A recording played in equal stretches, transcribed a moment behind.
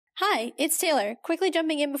Hi, it's Taylor, quickly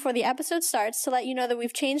jumping in before the episode starts to let you know that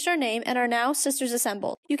we've changed our name and are now Sisters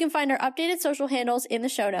Assembled. You can find our updated social handles in the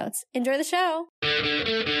show notes. Enjoy the show!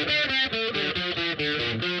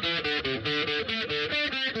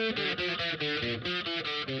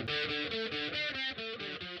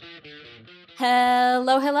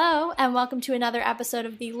 Hello, and welcome to another episode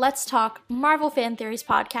of the Let's Talk Marvel Fan Theories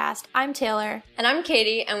podcast. I'm Taylor. And I'm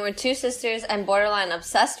Katie, and we're two sisters and borderline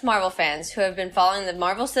obsessed Marvel fans who have been following the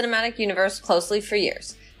Marvel Cinematic Universe closely for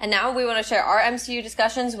years. And now we want to share our MCU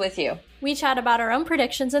discussions with you. We chat about our own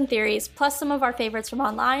predictions and theories, plus some of our favorites from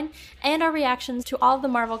online, and our reactions to all of the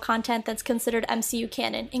Marvel content that's considered MCU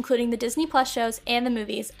canon, including the Disney Plus shows and the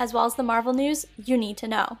movies, as well as the Marvel news you need to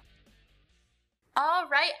know. All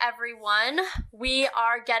right, everyone. We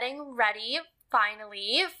are getting ready,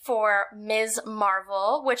 finally, for Ms.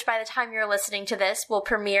 Marvel, which by the time you're listening to this will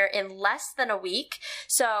premiere in less than a week.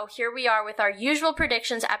 So here we are with our usual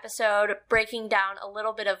predictions episode, breaking down a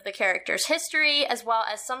little bit of the character's history, as well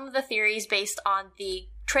as some of the theories based on the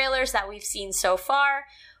trailers that we've seen so far,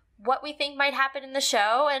 what we think might happen in the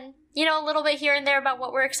show, and, you know, a little bit here and there about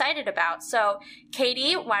what we're excited about. So,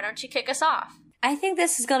 Katie, why don't you kick us off? I think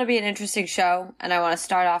this is going to be an interesting show, and I want to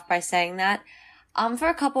start off by saying that. For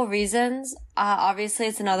a couple reasons. Obviously,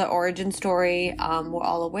 it's another origin story. We're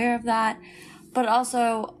all aware of that. But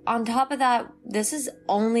also, on top of that, this is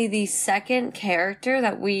only the second character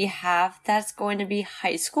that we have that's going to be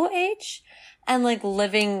high school age and, like,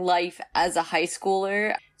 living life as a high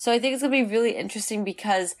schooler. So I think it's going to be really interesting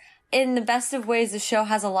because, in the best of ways, the show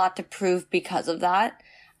has a lot to prove because of that.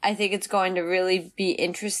 I think it's going to really be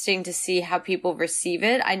interesting to see how people receive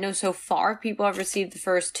it. I know so far people have received the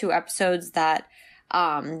first two episodes that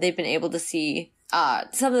they've been able to see.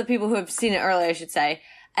 Some of the people who have seen it earlier, I should say,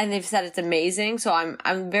 and they've said it's amazing. So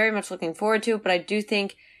I'm very much looking forward to it. But I do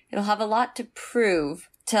think it'll have a lot to prove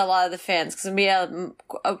to a lot of the fans because it'll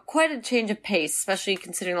be quite a change of pace, especially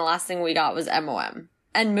considering the last thing we got was MOM.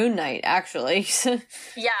 And Moon Knight, actually.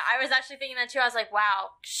 Yeah, I was actually thinking that too. I was like, wow,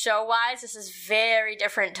 show-wise, this is very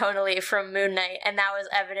different tonally from Moon Knight. And that was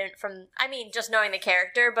evident from, just knowing the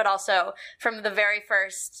character, but also from the very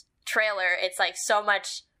first trailer. It's like so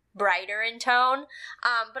much brighter in tone.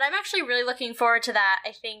 But I'm actually really looking forward to that.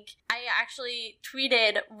 I think I actually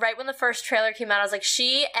tweeted right when the first trailer came out, I was like,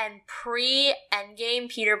 she and pre-Endgame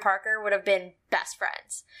Peter Parker would have been best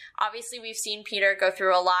friends. Obviously, we've seen Peter go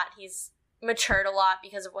through a lot. He's matured a lot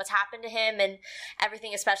because of what's happened to him and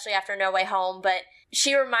everything, especially after No Way Home, but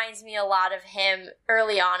she reminds me a lot of him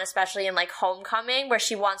early on, especially in like Homecoming, where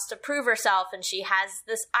she wants to prove herself and she has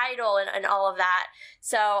this idol and all of that.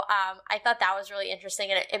 So I thought that was really interesting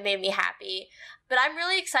and it made me happy. But I'm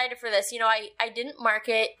really excited for this. You know, I didn't mark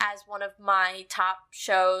it as one of my top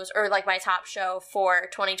shows or like my top show for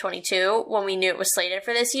 2022 when we knew it was slated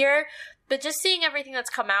for this year. But just seeing everything that's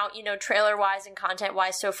come out, you know, trailer-wise and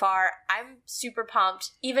content-wise so far, I'm super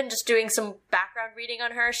pumped. Even just doing some background reading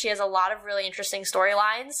on her, she has a lot of really interesting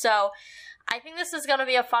storylines. So I think this is going to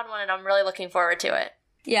be a fun one, and I'm really looking forward to it.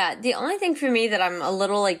 Yeah, the only thing for me that I'm a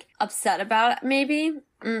little, like, upset about, maybe,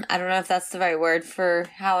 I don't know if that's the right word for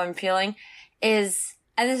how I'm feeling, is,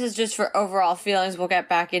 and this is just for overall feelings, we'll get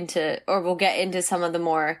into some of the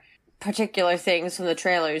more particular things from the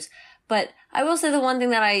trailers, but I will say the one thing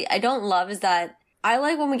that I don't love is that I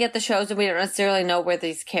like when we get the shows and we don't necessarily know where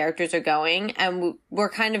these characters are going, and we're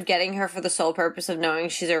kind of getting her for the sole purpose of knowing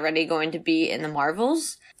she's already going to be in the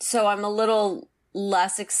Marvels. So I'm a little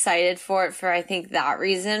less excited for it for, I think, that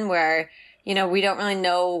reason, where, you know, we don't really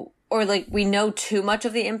know, or like we know too much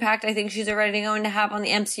of the impact I think she's already going to have on the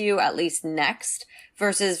MCU, at least next,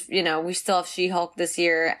 versus, you know, we still have She-Hulk this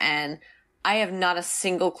year, and I have not a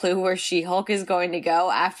single clue where She-Hulk is going to go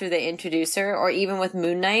after they introduce her, or even with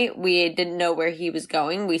Moon Knight, we didn't know where he was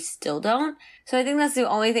going. We still don't. So I think that's the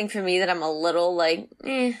only thing for me that I'm a little like,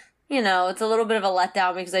 you know, it's a little bit of a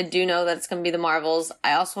letdown because I do know that it's going to be the Marvels.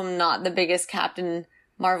 I also am not the biggest Captain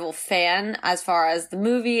Marvel fan as far as the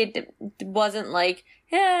movie. It wasn't like,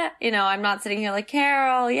 yeah, you know, I'm not sitting here like,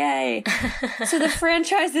 Carol, yay. So the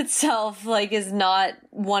franchise itself, like, is not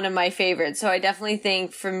one of my favorites. So I definitely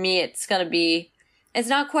think for me it's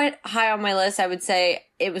not quite high on my list. I would say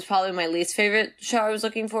it was probably my least favorite show I was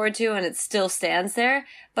looking forward to, and it still stands there.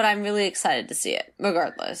 But I'm really excited to see it,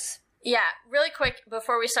 regardless. Yeah, really quick,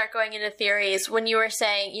 before we start going into theories, when you were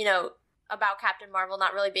saying, you know, about Captain Marvel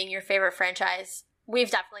not really being your favorite franchise,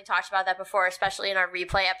 we've definitely talked about that before, especially in our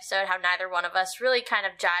replay episode, how neither one of us really kind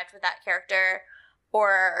of jived with that character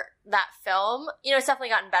or that film. You know, it's definitely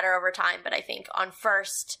gotten better over time, but I think on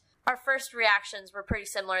first our first reactions were pretty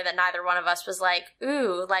similar, that neither one of us was like,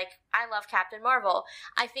 ooh, like, I love Captain Marvel.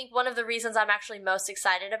 I think one of the reasons I'm actually most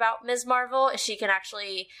excited about Ms. Marvel is she can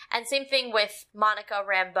actually, and same thing with Monica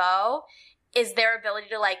Rambeau, is their ability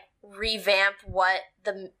to, like, revamp what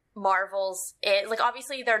the Marvels is. Like,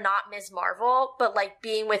 obviously they're not Ms. Marvel, but, like,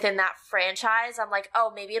 being within that franchise, I'm like,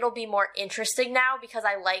 oh, maybe it'll be more interesting now because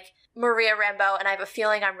I like Maria Rambeau and I have a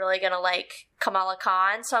feeling I'm really gonna like Kamala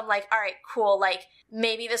Khan. So I'm like, all right, cool, like,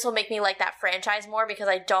 maybe this will make me like that franchise more because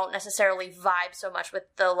I don't necessarily vibe so much with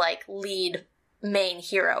the, like, lead main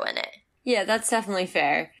hero in it. Yeah, that's definitely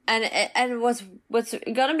fair. And what's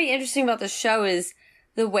gonna be interesting about the show is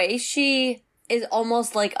the way she is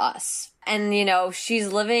almost like us. And, you know,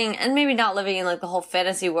 she's living, and maybe not living in, like, the whole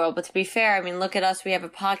fantasy world, but to be fair, I mean, look at us, we have a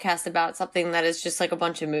podcast about something that is just like a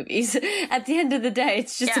bunch of movies. At the end of the day,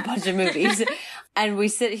 it's just a bunch of movies. And we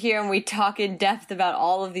sit here and we talk in depth about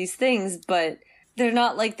all of these things, but they're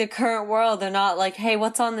not like the current world. They're not like, hey,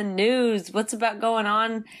 what's on the news? What's about going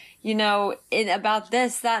on, you know, about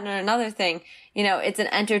this, that, and another thing. You know, it's an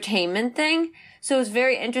entertainment thing. So it's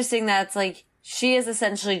very interesting that it's like, she is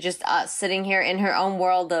essentially just us sitting here in her own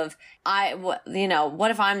world of, what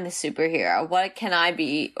if I'm the superhero? What can I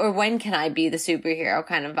be? Or when can I be the superhero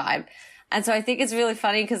kind of vibe? And so I think it's really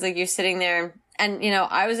funny because, like, you're sitting there and, you know,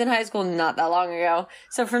 I was in high school not that long ago.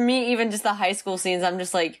 So for me, even just the high school scenes, I'm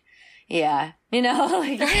just like, yeah, you know,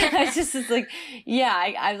 like, it's like,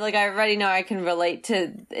 yeah, I already know I can relate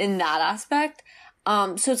to in that aspect.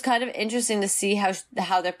 So it's kind of interesting to see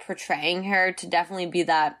how they're portraying her to definitely be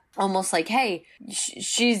that almost like, hey,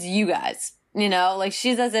 she's you guys, you know, like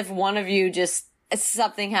she's as if one of you just,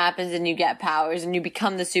 something happens and you get powers and you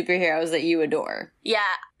become the superheroes that you adore. Yeah,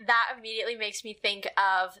 that immediately makes me think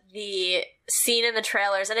of the scene in the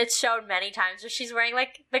trailers, and it's shown many times, where she's wearing,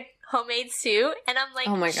 like, the homemade suit, and I'm like,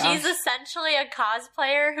 oh my gosh, she's essentially a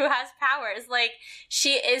cosplayer who has powers. Like,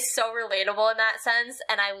 she is so relatable in that sense,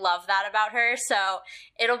 and I love that about her, so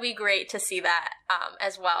it'll be great to see that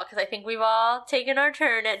as well, because I think we've all taken our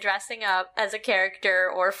turn at dressing up as a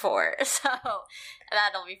character or four, so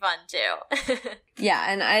that'll be fun too.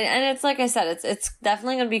 Yeah, and it's like I said, it's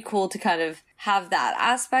definitely gonna be cool to kind of have that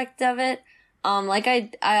aspect of it. Like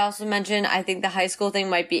I also mentioned, I think the high school thing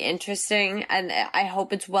might be interesting, and I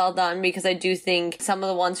hope it's well done because I do think some of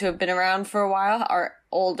the ones who have been around for a while are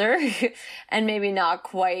older and maybe not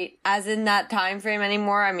quite as in that time frame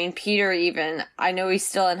anymore. I mean, Peter even, I know he's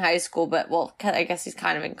still in high school, but well, I guess he's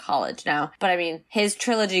kind of in college now. But I mean, his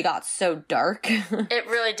trilogy got so dark. It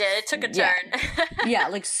really did. It took a turn. Yeah,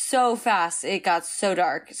 like so fast. It got so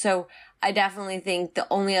dark. So I definitely think the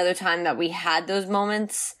only other time that we had those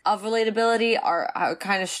moments of relatability are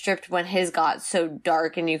kind of stripped when his got so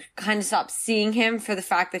dark and you kind of stopped seeing him for the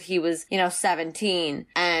fact that he was, 17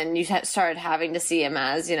 and you started having to see him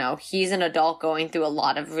as, he's an adult going through a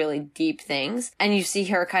lot of really deep things. And you see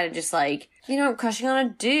her kind of just like, I'm crushing on a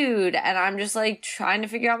dude and I'm just like trying to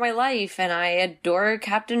figure out my life and I adore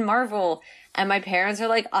Captain Marvel and my parents are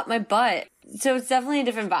like up my butt. So it's definitely a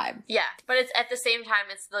different vibe. Yeah, but it's at the same time,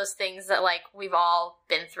 it's those things that, like, we've all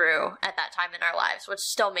been through at that time in our lives, which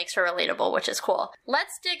still makes her relatable, which is cool.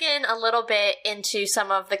 Let's dig in a little bit into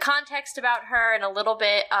some of the context about her and a little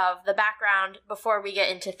bit of the background before we get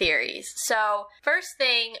into theories. So, first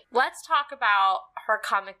thing, let's talk about her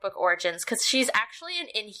comic book origins, because she's actually an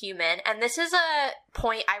Inhuman, and this is a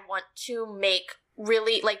point I want to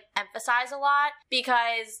really emphasize a lot,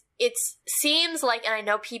 because it seems like, and I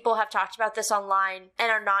know people have talked about this online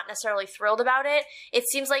and are not necessarily thrilled about it, it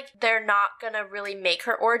seems like they're not gonna really make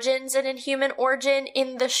her origins an Inhuman origin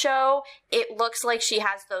in the show. It looks like she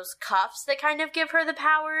has those cuffs that kind of give her the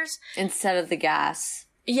powers. Instead of the gas.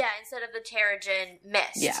 Yeah, instead of the Terrigen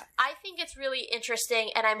mist. Yeah. I think it's really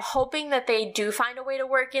interesting, and I'm hoping that they do find a way to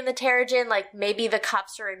work in the Terrigen, like maybe the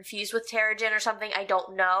cups are infused with Terrigen or something, I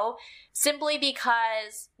don't know. Simply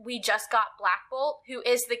because we just got Black Bolt, who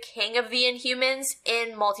is the king of the Inhumans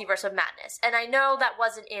in Multiverse of Madness. And I know that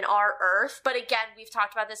wasn't in our Earth, but again, we've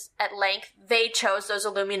talked about this at length. They chose those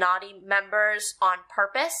Illuminati members on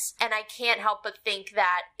purpose, and I can't help but think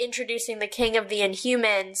that introducing the king of the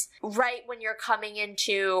Inhumans right when you're coming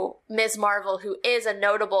into Ms. Marvel, who is a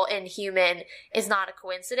notable Inhuman, is not a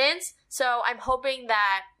coincidence. So I'm hoping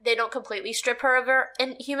that they don't completely strip her of her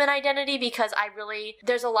Inhuman identity, because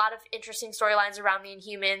there's a lot of interesting storylines around the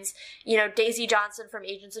Inhumans. You know, Daisy Johnson from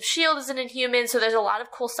Agents of S.H.I.E.L.D. is an Inhuman, so there's a lot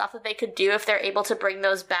of cool stuff that they could do if they're able to bring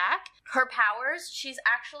those back. Her powers, she's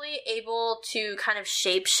actually able to kind of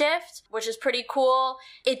shapeshift, which is pretty cool.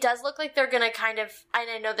 It does look like they're going to kind of, and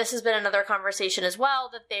I know this has been another conversation as well,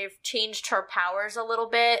 that they've changed her powers a little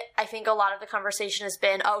bit. I think a lot of the conversation has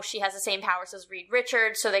been, oh, she has the same powers as Reed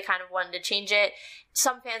Richards, so they kind of wanted to change it.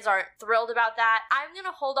 Some fans aren't thrilled about that. I'm going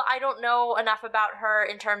to hold on. I don't know enough about her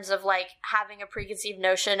in terms of, like, having a preconceived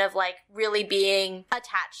notion of, like, really being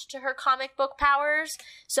attached to her comic book powers.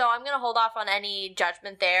 So I'm going to hold off on any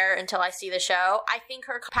judgment there until I see the show. I think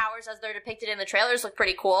her powers as they're depicted in the trailers look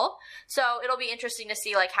pretty cool. So it'll be interesting to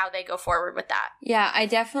see, like, how they go forward with that. Yeah, I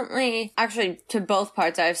definitely, actually, to both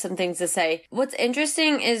parts, I have some things to say. What's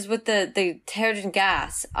interesting is with the Terrigen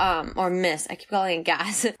gas, or mist, I keep calling it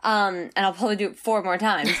gas, and I'll probably do it 4 more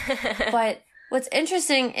times. But what's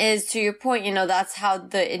interesting is, to your point, you know, that's how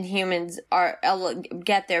the Inhumans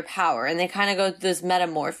get their power, and they kind of go through this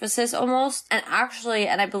metamorphosis almost. And actually,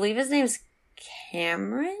 and I believe his name's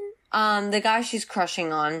Cameron? The guy she's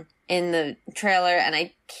crushing on in the trailer,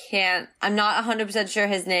 and I'm not 100% sure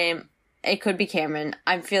his name. It could be Cameron.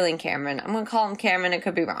 I'm feeling Cameron. I'm gonna call him Cameron. It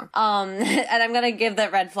could be wrong. And I'm gonna give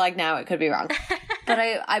that red flag now. It could be wrong. But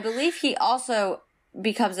I believe he also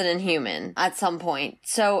becomes an Inhuman at some point.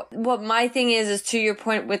 So what my thing is to your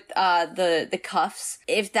point with the cuffs,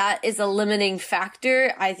 if that is a limiting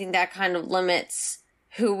factor, I think that kind of limits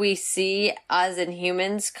who we see as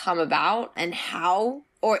Inhumans come about and how,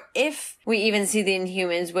 or if we even see the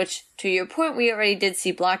Inhumans, which, to your point, we already did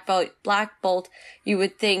see Black Bolt. You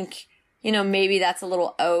would think, you know, maybe that's a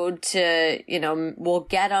little ode to, you know, we'll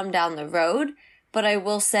get them down the road. But I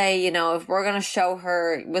will say, you know, if we're going to show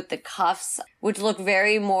her with the cuffs, which look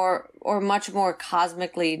much more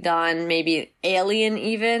cosmically done, maybe alien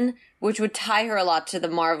even, which would tie her a lot to the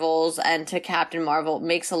Marvels and to Captain Marvel,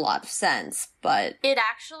 makes a lot of sense. But it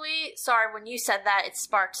actually, sorry, when you said that, it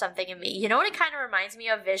sparked something in me. You know what it kind of reminds me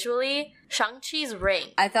of visually? Shang-Chi's ring.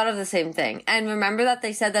 I thought of the same thing. And remember that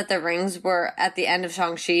they said that the rings were, at the end of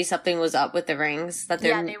Shang-Chi, something was up with the rings?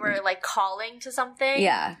 Yeah, they were, like, calling to something.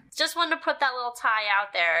 Yeah. Just wanted to put that little tie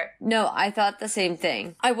out there. No, I thought the same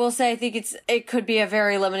thing. I will say, I think it could be a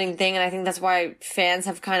very limiting thing, and I think that's why fans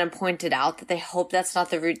have kind of pointed out that they hope that's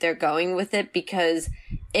not the route they're going with it, because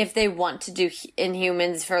if they want to do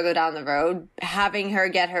Inhumans further down the road, having her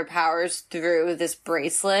get her powers through this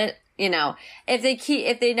bracelet, you know,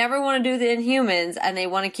 if they never want to do the Inhumans and they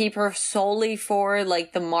want to keep her solely for,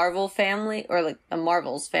 like, the Marvel family, or, like, the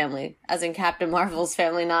Marvels family, as in Captain Marvel's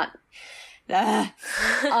family, not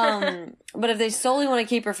but if they solely want to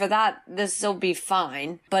keep her for that, this will be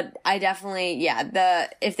fine. But I definitely,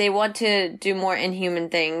 if they want to do more Inhuman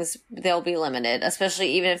things, they'll be limited.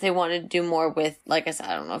 Especially even if they want to do more with, like I said,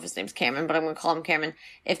 I don't know if his name's Cameron, but I'm going to call him Cameron.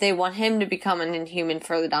 If they want him to become an Inhuman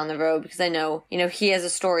further down the road, because I know, you know, he has a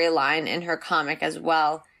storyline in her comic as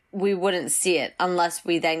well, we wouldn't see it unless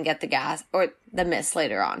we then get the gas or the mist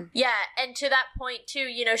later on. Yeah, and to that point too,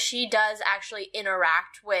 you know, she does actually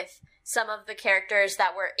interact with some of the characters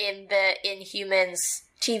that were in the Inhumans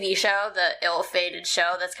TV show, the ill-fated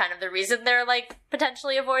show. That's kind of the reason they're, like,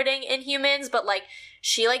 potentially avoiding Inhumans. But, like,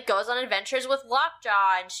 she, like, goes on adventures with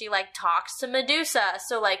Lockjaw, and she, like, talks to Medusa,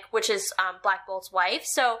 so, like, which is Black Bolt's wife.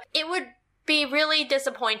 So it would be really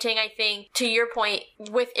disappointing, I think, to your point,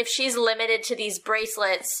 with if she's limited to these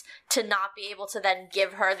bracelets, to not be able to then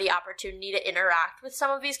give her the opportunity to interact with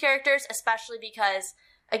some of these characters, especially because,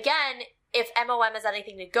 again, if MOM is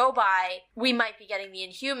anything to go by, we might be getting the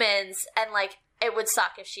Inhumans, and, like, it would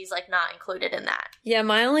suck if she's, like, not included in that. Yeah,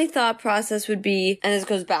 my only thought process would be, and this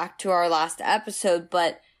goes back to our last episode,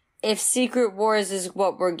 but if Secret Wars is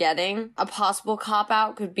what we're getting, a possible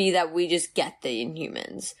cop-out could be that we just get the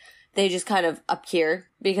Inhumans. They just kind of appear,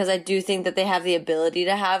 because I do think that they have the ability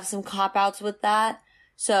to have some cop-outs with that.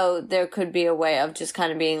 So there could be a way of just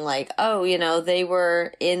kind of being like, oh, you know, they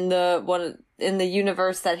were in the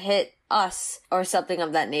universe that hit us, or something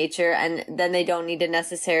of that nature, and then they don't need to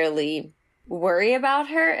necessarily worry about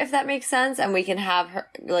her, if that makes sense, and we can have her,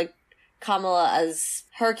 like, Kamala as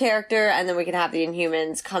her character, and then we can have the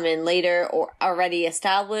Inhumans come in later, or already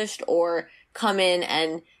established, or come in,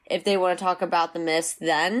 and if they want to talk about the Mist,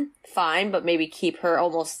 then fine, but maybe keep her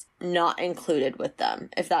almost not included with them,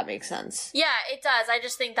 if that makes sense. Yeah, it does. I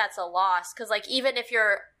just think that's a loss, because, like, even if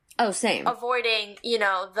you're same. avoiding, you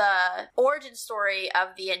know, the origin story of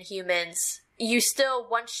the Inhumans, you still,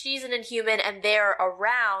 once she's an Inhuman and they're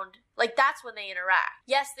around, like, that's when they interact.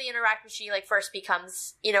 Yes, they interact when she, like, first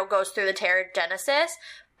becomes, you know, goes through the Terrigenesis,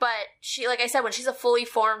 But she, like I said, when she's a fully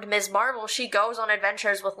formed Ms. Marvel, she goes on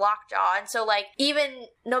adventures with Lockjaw. And so, like, even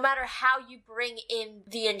no matter how you bring in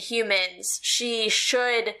the Inhumans, she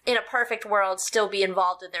should, in a perfect world, still be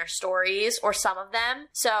involved in their stories, or some of them.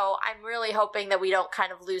 So I'm really hoping that we don't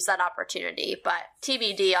kind of lose that opportunity, but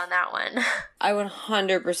TBD on that one. I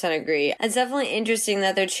 100% agree. It's definitely interesting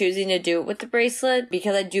that they're choosing to do it with the bracelet,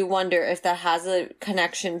 because I do wonder if that has a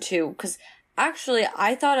connection to, because actually,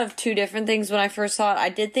 I thought of two different things when I first saw it. I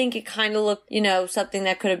did think it kind of looked, something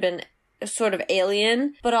that could have been sort of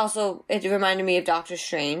alien, but also it reminded me of Doctor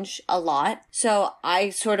Strange a lot. So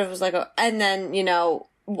I sort of was like, and then,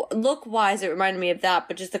 look-wise, it reminded me of that,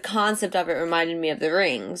 but just the concept of it reminded me of the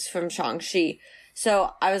rings from Shang-Chi.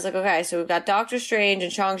 So I was like, okay, so we've got Doctor Strange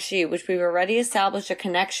and Shang-Chi, which we've already established a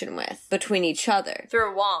connection with between each other.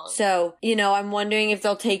 Through Wong. So, I'm wondering if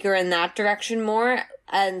they'll take her in that direction more.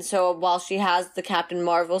 And so while she has the Captain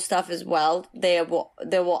Marvel stuff as well, there will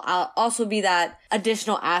also be that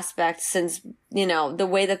additional aspect, since, the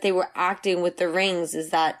way that they were acting with the rings is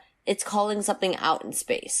that it's calling something out in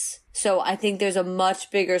space. So I think there's a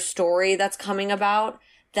much bigger story that's coming about,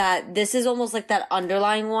 that this is almost like that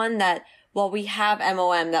underlying one that, while we have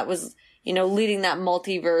MOM that was, leading that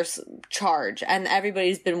multiverse charge, and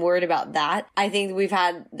everybody's been worried about that. I think we've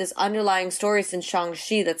had this underlying story since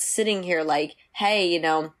Shang-Chi that's sitting here like, hey,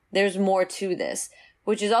 there's more to this.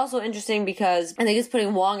 Which is also interesting because I think it's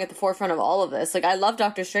putting Wong at the forefront of all of this. Like, I love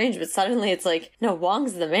Doctor Strange, but suddenly it's like, no,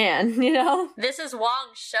 Wong's the man, This is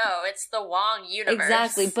Wong's show. It's the Wong universe.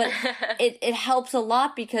 Exactly, but it helps a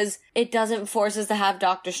lot because it doesn't force us to have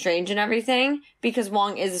Doctor Strange and everything, because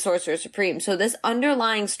Wong is the Sorcerer Supreme. So this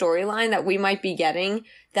underlying storyline that we might be getting,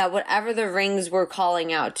 that whatever the rings were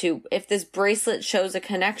calling out to, if this bracelet shows a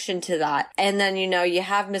connection to that, and then, you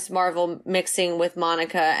have Miss Marvel mixing with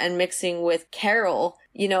Monica and mixing with Carol,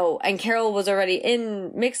 and Carol was already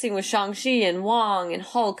mixing with Shang-Chi and Wong and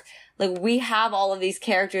Hulk. Like, we have all of these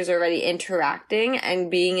characters already interacting and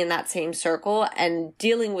being in that same circle and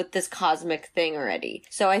dealing with this cosmic thing already.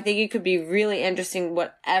 So I think it could be really interesting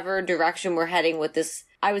whatever direction we're heading with this,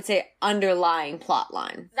 I would say, underlying plot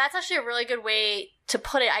line. That's actually a really good way to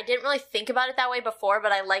put it. I didn't really think about it that way before,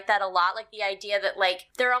 but I like that a lot. Like, the idea that, like,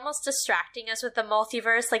 they're almost distracting us with the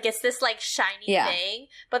multiverse. Like, it's this, like, shiny thing,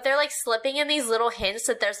 but they're, like, slipping in these little hints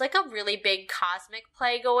that there's, like, a really big cosmic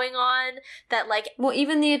play going on that, like... Well,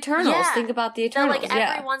 even the Eternals. Think about the Eternals. That, like,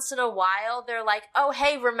 every once in a while, they're like, oh,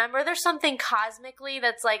 hey, remember there's something cosmically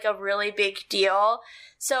that's, like, a really big deal?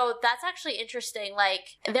 So that's actually interesting.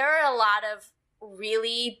 Like, there are a lot of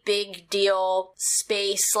really big deal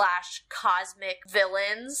space/cosmic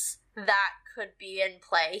villains that could be in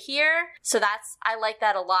play here. So I like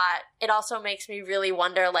that a lot. It also makes me really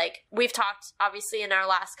wonder, like, we've talked obviously in our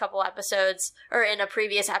last couple episodes, or in a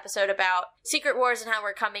previous episode, about Secret Wars and how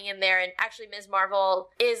we're coming in there, and actually Ms. Marvel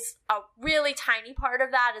is a really tiny part of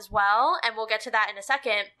that as well, and we'll get to that in a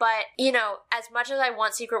second. But, as much as I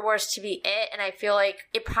want Secret Wars to be it, and I feel like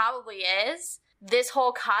it probably is, this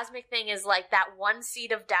whole cosmic thing is like that one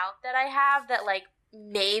seed of doubt that I have, that, like,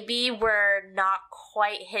 maybe we're not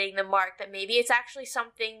quite hitting the mark, that maybe it's actually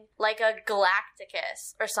something like a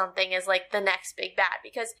Galacticus or something is, like, the next big bad,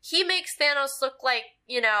 because he makes Thanos look like,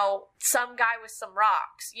 some guy with some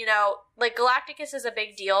rocks, like, Galacticus is a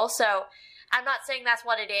big deal, so I'm not saying that's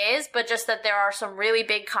what it is, but just that there are some really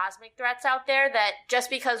big cosmic threats out there, that just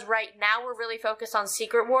because right now we're really focused on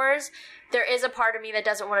Secret Wars, there is a part of me that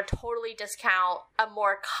doesn't want to totally discount a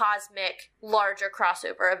more cosmic, larger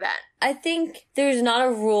crossover event. I think there's not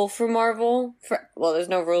a rule for Marvel. There's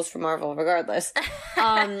no rules for Marvel regardless.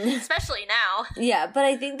 Especially now. Yeah, but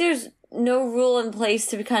I think there's no rule in place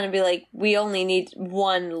to kind of be like, we only need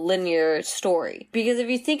one linear story. Because if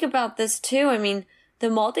you think about this too, I mean, the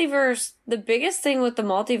multiverse, the biggest thing with the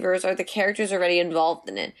multiverse are the characters already involved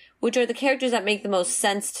in it, which are the characters that make the most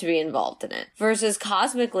sense to be involved in it. Versus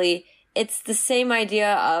cosmically, it's the same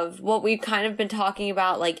idea of what we've kind of been talking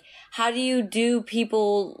about, like, how do you do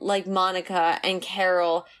people like Monica and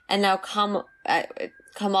Carol and now Kamala,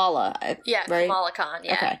 yeah, right? Kamala Khan,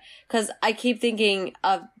 yeah. Okay, because I keep thinking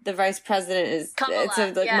of the vice president is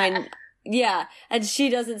Kamala, yeah, and she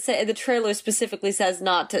doesn't say, the trailer specifically says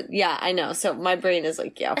not to, yeah, I know, so my brain is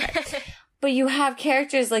like, yeah, okay. But you have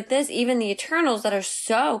characters like this, even the Eternals, that are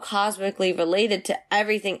so cosmically related to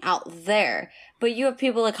everything out there. But you have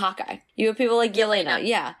people like Hawkeye. You have people like Yelena.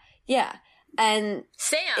 Yeah. And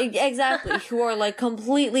Sam. Exactly, who are, like,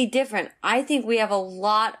 completely different. I think we have a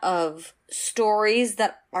lot of stories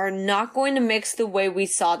that are not going to mix the way we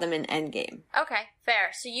saw them in Endgame. Okay, fair.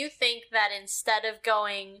 So you think that instead of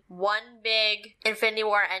going one big Infinity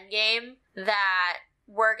War Endgame, that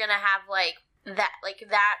we're gonna have, like,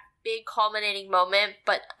 that big culminating moment,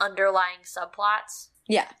 but underlying subplots.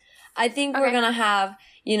 Yeah. I think we're gonna have,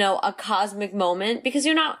 a cosmic moment, because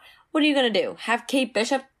what are you gonna do? Have Kate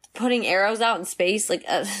Bishop putting arrows out in space? Like,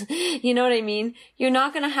 you know what I mean? You're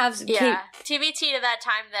not gonna have TBT to that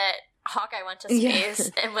time that Hawkeye went to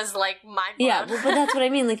space and was, like, mind blown. Yeah, but that's what I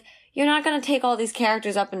mean. Like, you're not gonna take all these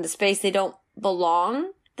characters up into space. They don't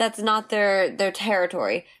belong. That's not their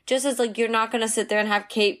territory. Just as, like, you're not gonna sit there and have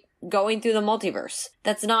Kate going through the multiverse.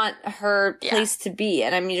 That's not her place to be.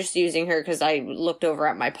 And I'm just using her because I looked over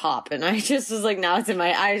at my pop and I just was like, now it's in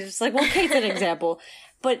my eyes. Just like, well, Kate's an example.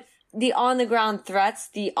 But the on-the-ground threats,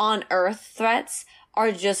 the on-earth threats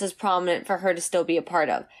are just as prominent for her to still be a part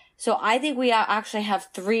of. So I think we actually have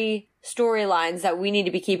 3 storylines that we need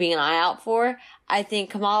to be keeping an eye out for. I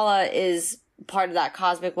think Kamala is part of that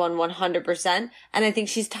cosmic one 100%. And I think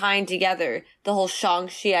she's tying together the whole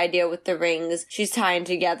Shang-Chi idea with the rings. She's tying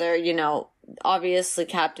together, obviously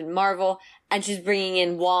Captain Marvel. And she's bringing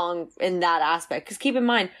in Wong in that aspect. Because keep in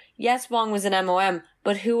mind, yes, Wong was an MOM,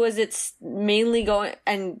 but who was it mainly going,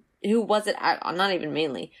 and who was it, not even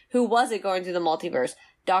mainly, who was it going through the multiverse?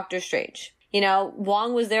 Doctor Strange.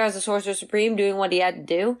 Wong was there as a Sorcerer Supreme doing what he had to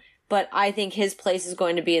do. But I think his place is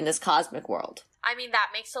going to be in this cosmic world. I mean, that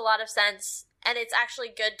makes a lot of sense. And it's actually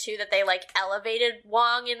good, too, that they, like, elevated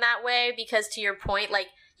Wong in that way, because to your point, like,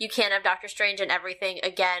 you can't have Doctor Strange and everything.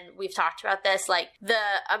 Again, we've talked about this, like,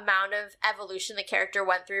 the amount of evolution the character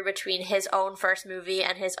went through between his own first movie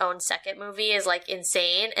and his own second movie is, like,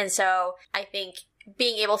 insane. And so I think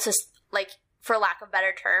being able to, like, for lack of a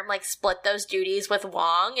better term, like, split those duties with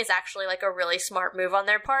Wong is actually, like, a really smart move on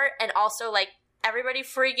their part. And also, like, everybody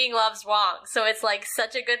freaking loves Wong. So it's, like,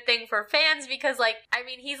 such a good thing for fans because, like, I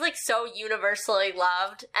mean, he's, like, so universally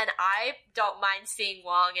loved. And I don't mind seeing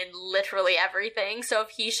Wong in literally everything. So if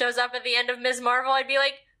he shows up at the end of Ms. Marvel, I'd be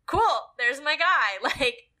like, cool, there's my guy.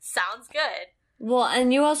 Like, sounds good. Well,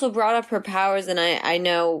 and you also brought up her powers, and I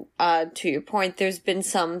know, to your point, there's been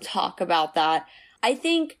some talk about that. I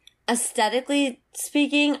think, aesthetically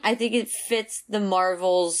speaking, I think it fits the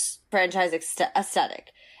Marvel's franchise aesthetic.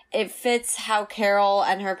 It fits how Carol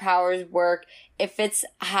and her powers work. It fits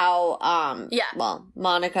how,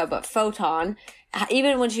 Monica, but Photon,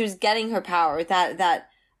 even when she was getting her power, that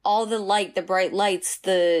all the light, the bright lights,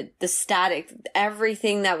 the static,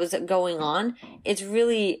 everything that was going on, it's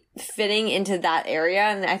really fitting into that area,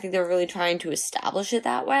 and I think they're really trying to establish it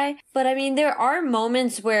that way. But I mean, there are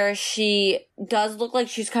moments where she does look like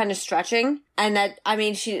she's kind of stretching, and that, I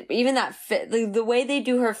mean, she, even that fit, the way they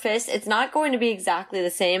do her fist, it's not going to be exactly the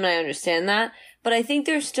same, and I understand that. But I think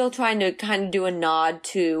they're still trying to kind of do a nod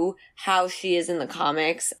to how she is in the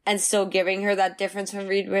comics and still giving her that difference from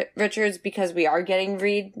Reed Richards, because we are getting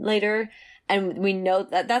Reed later. And we know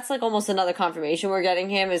that that's like almost another confirmation we're getting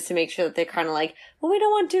him, is to make sure that they're kind of like, well, we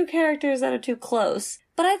don't want 2 characters that are too close.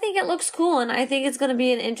 But I think it looks cool, and I think it's going to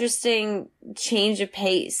be an interesting change of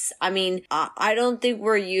pace. I mean, I don't think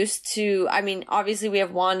we're used to, I mean, obviously we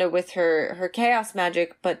have Wanda with her chaos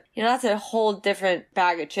magic, but, that's a whole different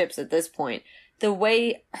bag of chips at this point. The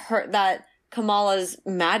way that Kamala's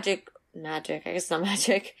magic, I guess not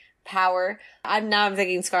magic, power. I'm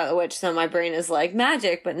thinking Scarlet Witch, so my brain is like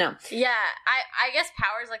magic, but no. Yeah, I guess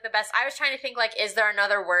power is like the best. I was trying to think like, is there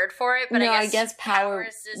another word for it? But no, I guess power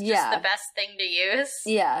is just the best thing to use.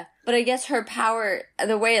 Yeah, but I guess her power,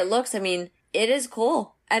 the way it looks, I mean, it is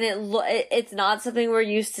cool. And it's not something we're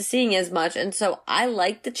used to seeing as much. And so I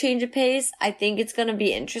like the change of pace. I think it's going to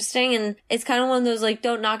be interesting. And it's kind of one of those, like,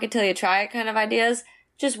 don't knock it till you try it kind of ideas.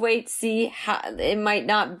 Just wait, see how it might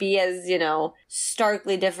not be as,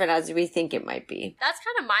 starkly different as we think it might be. That's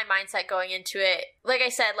kind of my mindset going into it. Like I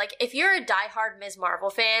said, like, if you're a diehard Ms.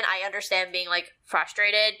 Marvel fan, I understand being, like,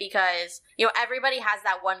 frustrated because, everybody has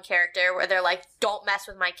that one character where they're like, don't mess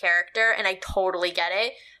with my character. And I totally get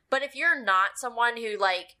it. But if you're not someone who,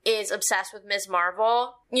 like, is obsessed with Ms.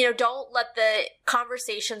 Marvel, don't let the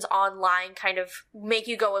conversations online kind of make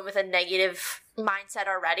you go in with a negative mindset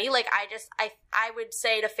already. Like, I would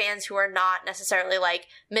say to fans who are not necessarily, like,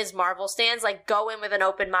 Ms. Marvel stans, like, go in with an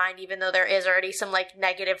open mind, even though there is already some, like,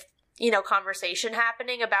 negative, conversation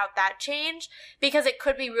happening about that change, because it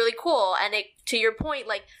could be really cool. And to your point,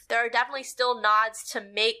 like, there are definitely still nods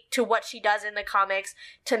to what she does in the comics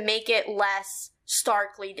to make it less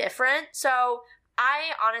starkly different. So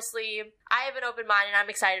I have an open mind and I'm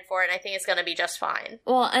excited for it, and I think it's going to be just fine.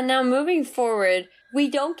 Well, and now moving forward, we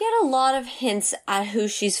don't get a lot of hints at who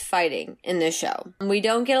she's fighting in this show. We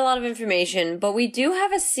don't get a lot of information, but we do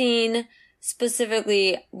have a scene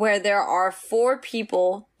specifically where there are 4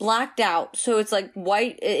 people blacked out. So it's like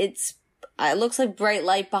white, it's It looks like bright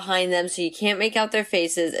light behind them, so you can't make out their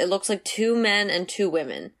faces. It looks like 2 men and 2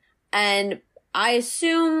 women. And I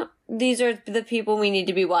assume these are the people we need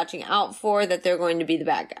to be watching out for, that they're going to be the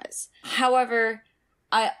bad guys. However,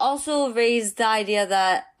 I also raised the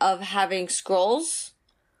idea of having Skrulls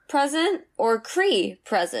present or Kree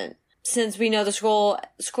present. Since we know the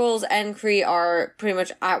Skrulls and Kree are pretty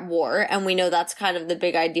much at war, and we know that's kind of the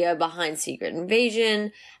big idea behind Secret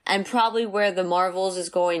Invasion, and probably where the Marvels is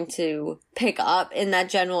going to pick up in that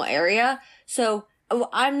general area. So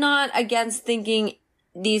I'm not against thinking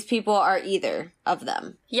these people are either of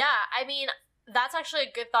them. Yeah, I mean, that's actually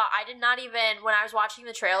a good thought. I did not even, when I was watching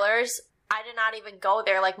the trailers, I did not even go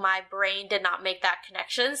there. Like, my brain did not make that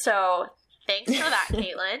connection, so thanks for that,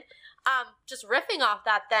 Caitlin. Just riffing off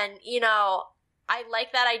that then, I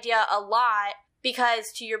like that idea a lot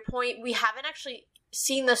because, to your point, we haven't actually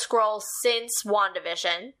seen the Skrulls since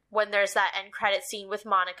WandaVision, when there's that end credit scene with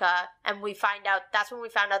Monica, and that's when we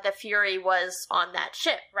found out that Fury was on that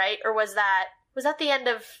ship, right? Or was that the end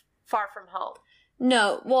of Far From Home?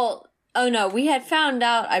 No, we had found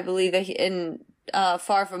out, I believe, that in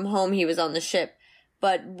Far From Home he was on the ship.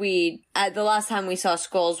 But the last time we saw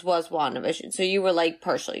Skrulls was WandaVision, so you were, like,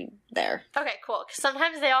 partially there. Okay, cool. Because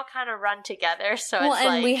sometimes they all kind of run together, so well, it's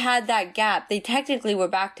and we had that gap. They technically were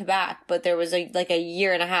back-to-back, but there was, a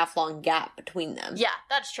 1.5 long gap between them. Yeah,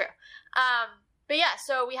 that's true. But yeah,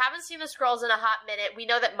 so we haven't seen the Skrulls in a hot minute. We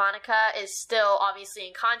know that Monica is still obviously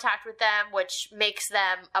in contact with them, which makes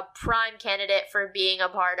them a prime candidate for being a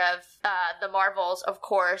part of the Marvels, of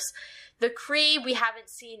course. The Kree we haven't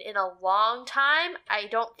seen in a long time. I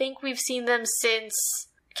don't think we've seen them since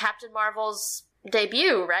Captain Marvel's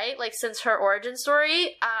debut, right? Like, since her origin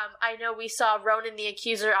story. I know we saw Ronan the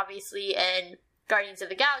Accuser, obviously, in Guardians of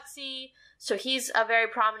the Galaxy, so he's a very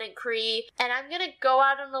prominent Kree. And I'm gonna go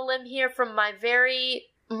out on a limb here from my very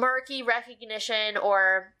murky recognition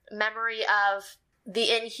or memory of the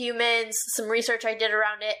Inhumans, some research I did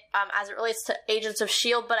around it as it relates to Agents of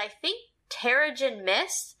S.H.I.E.L.D., but I think Terrigen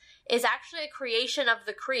Mist is actually a creation of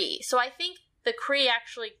the Kree. So I think the Kree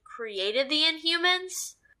actually created the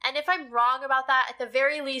Inhumans. And if I'm wrong about that, at the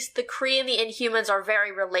very least, the Kree and the Inhumans are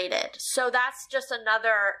very related. So that's just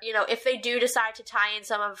another, if they do decide to tie in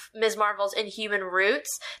some of Ms. Marvel's Inhuman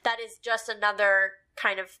roots, that is just another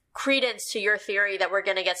kind of credence to your theory that we're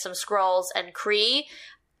going to get some Skrulls and Kree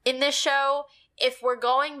in this show. If we're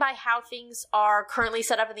going by how things are currently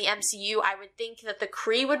set up in the MCU, I would think that the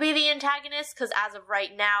Kree would be the antagonist, because as of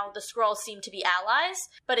right now, the Skrulls seem to be allies.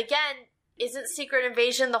 But again, isn't Secret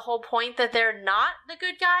Invasion the whole point that they're not the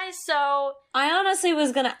good guys? So I honestly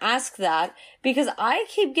was going to ask that, because I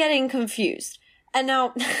keep getting confused. And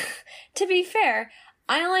now, to be fair,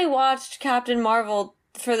 I only watched Captain Marvel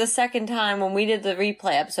for the second time when we did the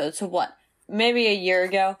replay episode, so what? Maybe a year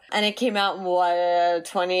ago, and it came out in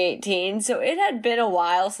 2018, so it had been a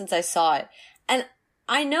while since I saw it. And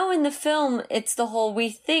I know in the film, it's the whole, we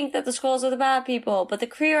think that the Skrulls are the bad people, but the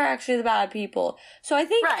Kree are actually the bad people. So I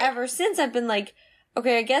think ever since I've been like,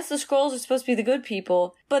 okay, I guess the Skrulls are supposed to be the good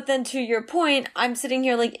people. But then to your point, I'm sitting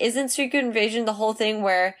here like, isn't Secret Invasion the whole thing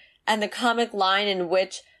where, and the comic line in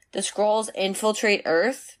which the Skrulls infiltrate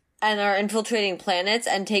Earth? And are infiltrating planets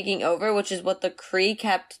and taking over, which is what the Kree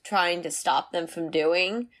kept trying to stop them from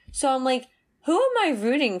doing. So I'm like, who am I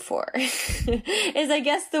rooting for? Is, I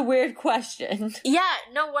guess, the weird question. Yeah,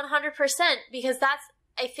 no, 100%, because that's,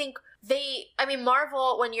 I think,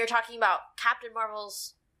 Marvel, when you're talking about Captain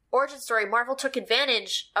Marvel's origin story, Marvel took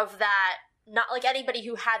advantage of that, not like anybody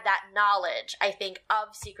who had that knowledge, I think,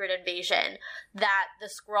 of Secret Invasion, that the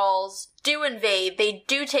Skrulls do invade, they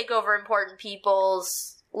do take over important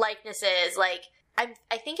people's likenesses. Like,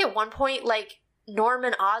 I think at one point, like,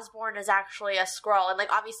 Norman Osborn is actually a Skrull, and like,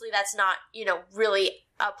 obviously that's not, really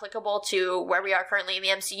applicable to where we are currently in the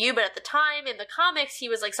MCU, but at the time in the comics he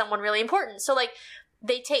was like someone really important. So like,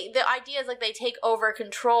 the idea is like they take over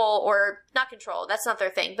control, or not control, that's not their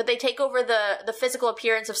thing, but they take over the physical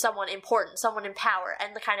appearance of someone important, someone in power,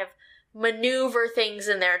 and the kind of maneuver things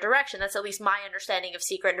in their direction. That's at least my understanding of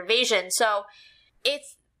Secret Invasion. So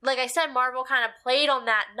it's, like I said, Marvel kind of played on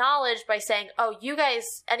that knowledge by saying, oh, you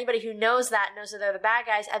guys, anybody who knows that knows that they're the bad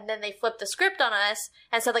guys, and then they flipped the script on us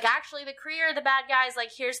and said, like, actually, the Kree are the bad guys, like,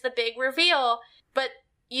 here's the big reveal. But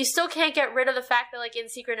you still can't get rid of the fact that, like, in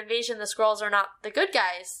Secret Invasion, the Skrulls are not the good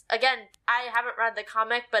guys. Again, I haven't read the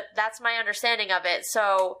comic, but that's my understanding of it.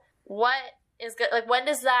 So what is good? Like, when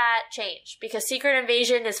does that change? Because Secret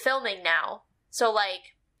Invasion is filming now. So,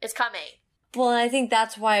 like, it's coming. Well, I think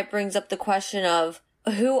that's why it brings up the question of,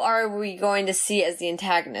 who are we going to see as the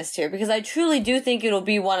antagonist here? Because I truly do think it'll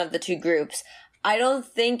be one of the two groups. I don't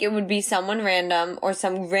think it would be someone random or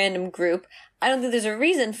some random group. I don't think there's a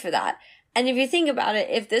reason for that. And if you think about it,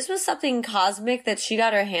 if this was something cosmic that she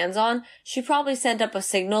got her hands on, she probably sent up a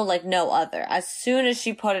signal like no other as soon as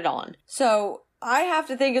she put it on. So I have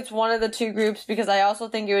to think it's one of the two groups, because I also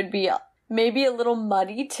think it would be maybe a little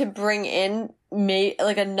muddy to bring in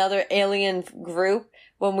like another alien group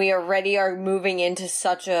when we already are moving into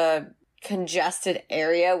such a congested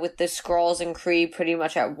area with the Skrulls and Kree pretty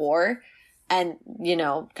much at war. And, you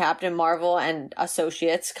know, Captain Marvel and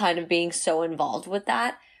associates kind of being so involved with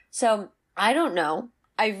that. So I don't know.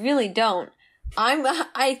 I really don't.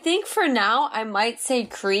 I think for now I might say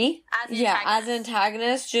Kree. As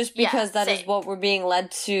antagonist, just because that is what we're being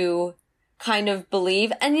led to kind of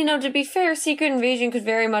believe. And, you know, to be fair, Secret Invasion could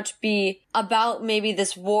very much be about maybe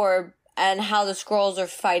this war and how the Skrulls are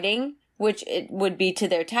fighting, which it would be to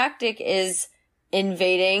their tactic is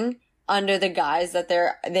invading under the guise that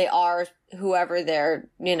they are whoever they're,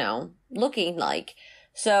 you know, looking like.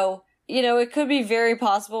 So, you know, it could be very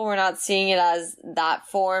possible we're not seeing it as that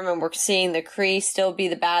form and we're seeing the Kree still be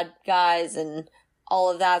the bad guys and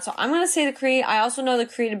all of that. So I'm going to say the Kree. I also know the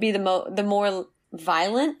Kree to be the more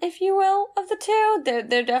violent, if you will, of the two.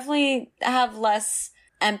 They're definitely have less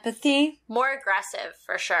empathy. More aggressive,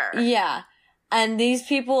 for sure. Yeah. And these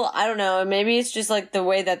people, I don't know, maybe it's just like the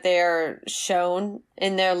way that they're shown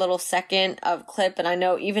in their little second of clip. And I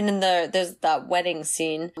know even in there's that wedding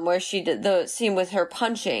scene where she did the scene with her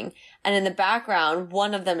punching, and in the background,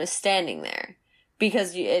 one of them is standing there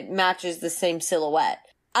because it matches the same silhouette.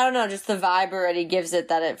 I don't know, just the vibe already gives it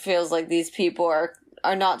that it feels like these people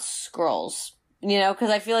are not Skrulls, you know, because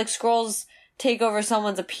I feel like Skrulls take over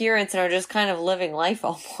someone's appearance and are just kind of living life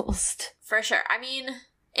almost. For sure. I mean,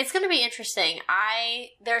 it's going to be interesting.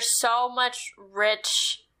 There's so much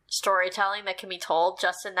rich storytelling that can be told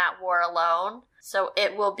just in that war alone. So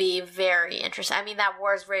it will be very interesting. I mean, that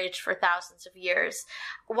war's raged for thousands of years.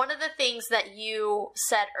 One of the things that you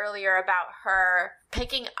said earlier about her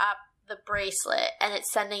picking up the bracelet and it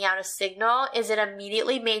sending out a signal is it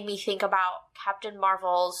immediately made me think about Captain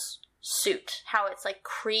Marvel's suit. How it's like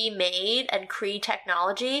Kree made and Kree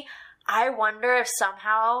technology. I wonder if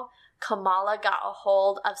somehow Kamala got a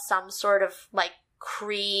hold of some sort of like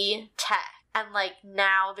Kree tech and like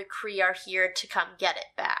now the Kree are here to come get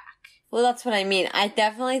it back. Well, that's what I mean. I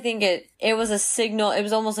definitely think it was a signal. It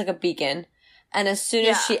was almost like a beacon. And as soon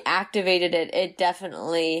as she activated it, it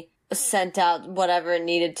definitely sent out whatever it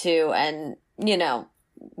needed to and, you know,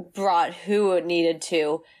 brought who it needed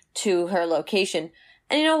to her location.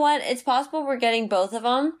 And you know what? It's possible we're getting both of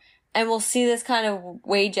them. And we'll see this kind of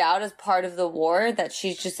wage out as part of the war that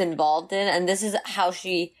she's just involved in. And this is how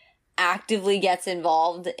she actively gets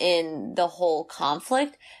involved in the whole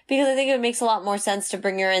conflict. Because I think it makes a lot more sense to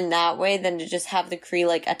bring her in that way than to just have the Kree,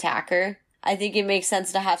 like, attack her. I think it makes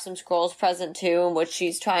sense to have some Skrulls present, too, in which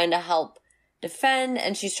she's trying to help defend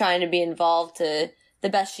and she's trying to be involved to the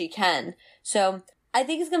best she can. So I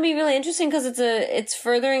think it's going to be really interesting because it's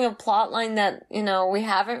furthering a plot line that, you know, we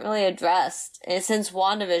haven't really addressed since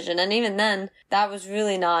WandaVision. And even then, that was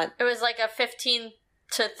really not... It was like a 15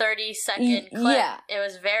 to 30 second clip. Yeah. It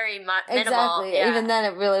was very minimal. Exactly. Yeah. Even then,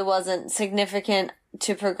 it really wasn't significant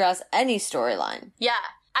to progress any storyline. Yeah.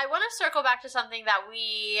 I want to circle back to something that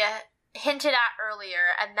we hinted at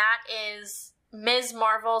earlier, and that is Ms.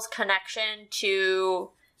 Marvel's connection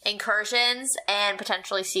to incursions and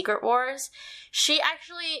potentially Secret Wars. She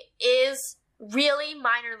actually is really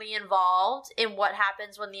minorly involved in what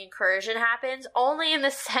happens when the incursion happens, only in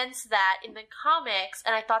the sense that in the comics,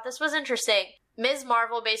 and I thought this was interesting, Ms.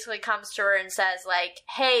 Marvel basically comes to her and says, like,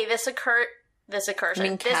 hey, this incursion.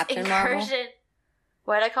 You mean Captain Marvel?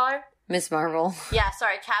 What did I call her? Miss Marvel. Yeah,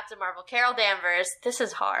 sorry, Captain Marvel. Carol Danvers. This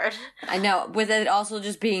is hard. I know. With it also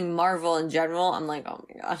just being Marvel in general, I'm like, oh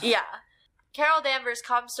my god. Yeah. Carol Danvers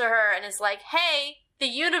comes to her and is like, hey, the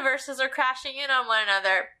universes are crashing in on one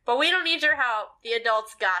another, but we don't need your help. The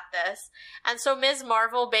adults got this. And so Ms.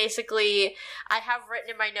 Marvel basically, I have written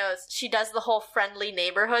in my notes, she does the whole friendly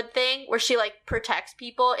neighborhood thing where she, like, protects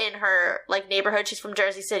people in her, like, neighborhood. She's from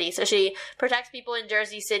Jersey City. So she protects people in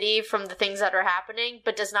Jersey City from the things that are happening,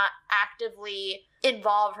 but does not actively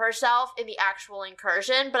involve herself in the actual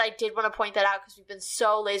incursion. But I did want to point that out because we've been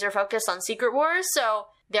so laser focused on Secret Wars. So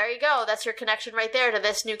there you go. That's your connection right there to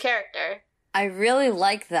this new character. I really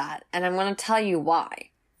like that, and I'm going to tell you why.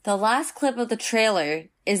 The last clip of the trailer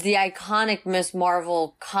is the iconic Miss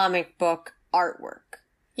Marvel comic book artwork.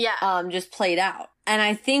 Yeah. Just played out. And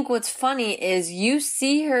I think what's funny is you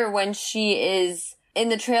see her when she is in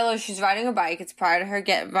the trailer, she's riding a bike. It's prior to her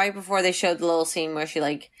right before they showed the little scene where she,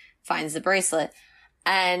 like, finds the bracelet.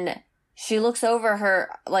 And she looks over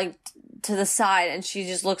her, like, to the side and she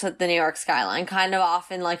just looks at the New York skyline, kind of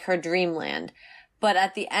off in like her dreamland. But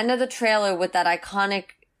at the end of the trailer with that iconic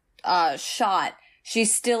shot,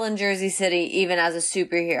 she's still in Jersey City even as a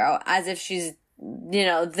superhero, as if she's, you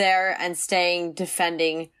know, there and staying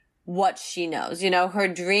defending what she knows. You know, her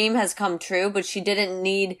dream has come true, but she didn't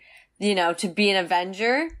need, you know, to be an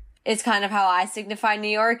Avenger. It's kind of how I signify New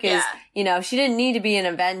York is, you know, she didn't need to be an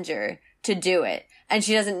Avenger to do it. And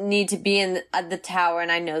she doesn't need to be in the tower,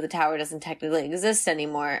 and I know the tower doesn't technically exist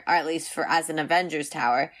anymore, or at least for as an Avengers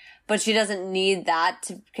tower, but she doesn't need that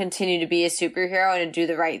to continue to be a superhero and to do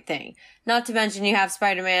the right thing. Not to mention you have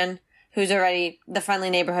Spider-Man, who's already the friendly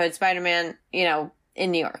neighborhood Spider-Man, you know,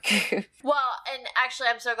 in New York. Well, and actually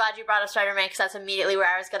I'm so glad you brought up Spider-Man, because that's immediately where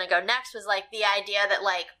I was going to go next, was like the idea that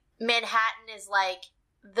like Manhattan is like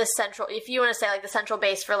the central, if you want to say like the central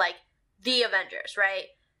base for like the Avengers, right?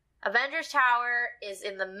 Avengers Tower is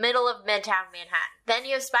in the middle of Midtown Manhattan. Then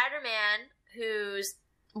you have Spider-Man, who's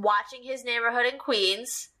watching his neighborhood in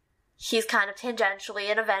Queens. He's kind of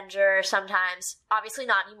tangentially an Avenger sometimes. Obviously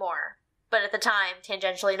not anymore, but at the time,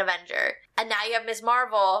 tangentially an Avenger. And now you have Ms.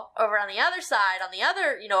 Marvel over on the other side, on the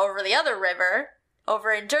other, you know, over the other river,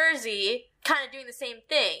 over in Jersey, kind of doing the same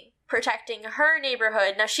thing, protecting her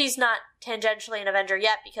neighborhood. Now, she's not tangentially an Avenger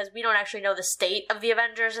yet because we don't actually know the state of the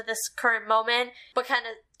Avengers at this current moment, but kind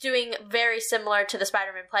of doing very similar to the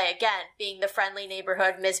Spider-Man play, again, being the friendly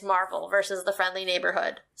neighborhood Ms. Marvel versus the friendly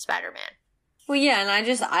neighborhood Spider-Man. Well, yeah, and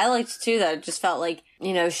I liked too that it just felt like,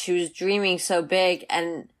 you know, she was dreaming so big,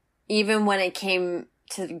 and even when it came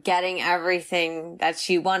to getting everything that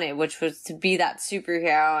she wanted, which was to be that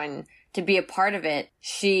superhero and to be a part of it,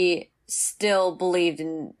 she still believed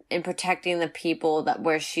in protecting the people that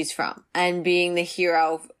where she's from and being the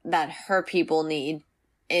hero that her people need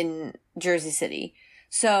in Jersey City.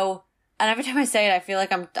 So, and every time I say it, I feel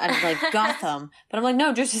like I'm like Gotham, but I'm like,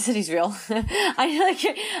 no, Jersey City's real.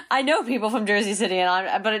 I know people from Jersey City, and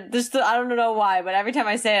I don't know why, but every time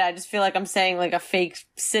I say it, I just feel like I'm saying like a fake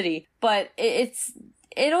city. But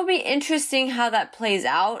it'll be interesting how that plays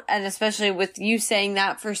out, and especially with you saying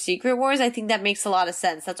that for Secret Wars, I think that makes a lot of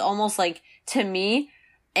sense. That's almost like, to me,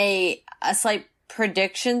 a slight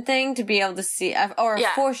prediction thing to be able to see, or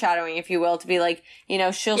foreshadowing, if you will, to be like, you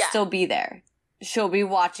know, she'll still be there. She'll be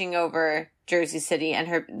watching over Jersey City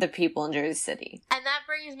and the people in Jersey City. And that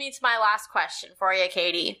brings me to my last question for you,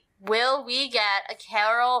 Katie. Will we get a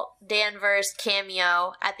Carol Danvers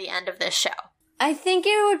cameo at the end of this show? I think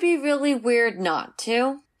it would be really weird not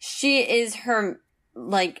to. She is her,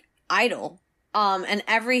 like, idol. And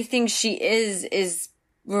everything she is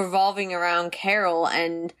revolving around Carol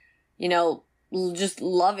and, you know, just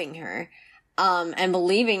loving her. And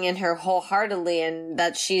believing in her wholeheartedly and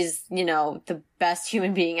that she's, you know, the best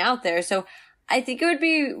human being out there. So I think it would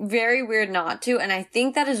be very weird not to. And I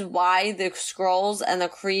think that is why the Skrulls and the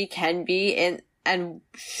Kree can be in and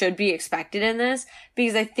should be expected in this,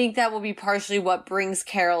 because I think that will be partially what brings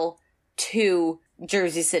Carol to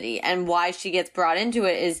Jersey City, and why she gets brought into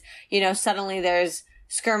it is, you know, suddenly there's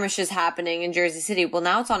skirmishes happening in Jersey City. Well,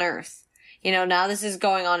 now it's on Earth. You know, now this is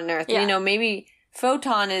going on Earth. Yeah. You know, maybe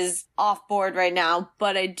Photon is off board right now,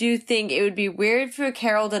 but I do think it would be weird for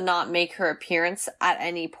Carol to not make her appearance at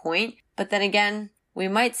any point. But then again, we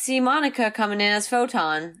might see Monica coming in as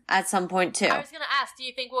Photon at some point too. I was gonna ask, do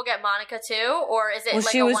you think we'll get Monica too, or is it like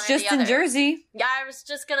she was just in Jersey? Yeah, I was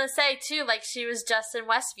just gonna say too, like she was just in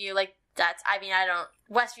Westview. Like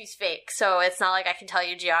Westview,'s fake, so it's not like I can tell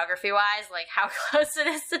you geography wise, like how close it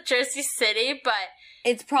is to Jersey City, but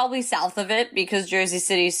it's probably south of it because Jersey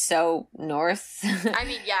City's so north. I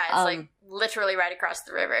mean, yeah, it's like literally right across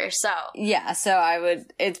the river, so. Yeah, so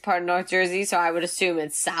it's part of North Jersey, so I would assume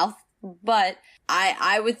it's south. But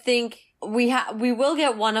I would think we will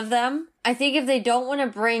get one of them. I think if they don't want to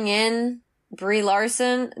bring in Brie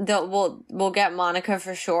Larson, we'll get Monica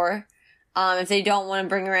for sure. If they don't want to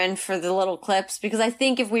bring her in for the little clips, because I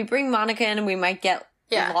think if we bring Monica in, we might get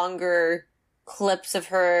longer clips of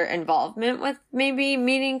her involvement with maybe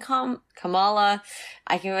meeting Kamala.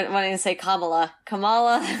 I can wanting to say Kamala.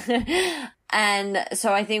 And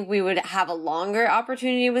so I think we would have a longer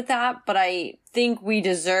opportunity with that, but I think we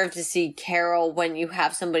deserve to see Carol when you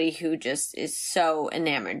have somebody who just is so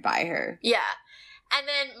enamored by her. Yeah. And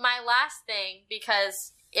then my last thing,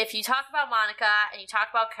 because if you talk about Monica and you talk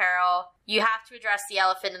about Carol, you have to address the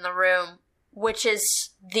elephant in the room, which is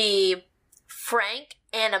the frank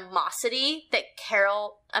animosity that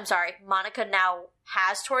Monica now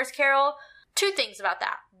has towards Carol. Two things about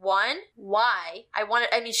that. One, why?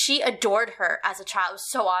 She adored her as a child. It was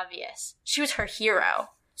so obvious. She was her hero.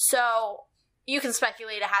 So you can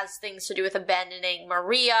speculate it has things to do with abandoning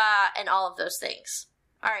Maria and all of those things.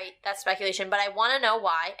 All right, that's speculation, but I want to know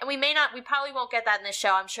why. And we probably won't get that in this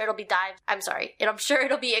show. I'm sure I'm sure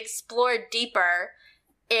it'll be explored deeper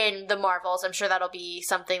in the Marvels. I'm sure that'll be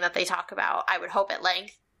something that they talk about, I would hope, at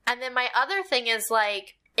length. And then my other thing is,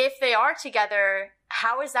 like, if they are together,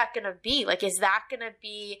 how is that going to be? Like, is that going to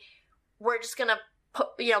be, we're just going to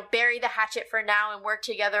bury the hatchet for now and work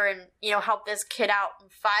together and, help this kid out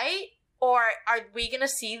and fight? Or are we going to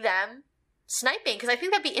see them sniping? Because I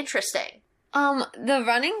think that'd be interesting. The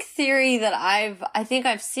running theory that I think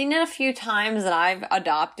I've seen it a few times and I've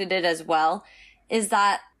adopted it as well, is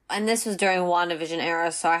that, and this was during WandaVision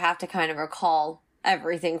era, so I have to kind of recall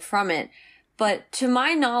everything from it. But to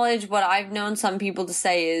my knowledge, what I've known some people to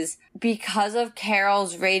say is because of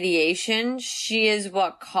Carol's radiation, she is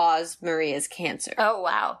what caused Maria's cancer. Oh,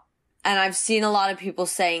 wow. And I've seen a lot of people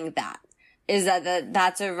saying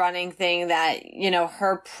that's a running thing, that,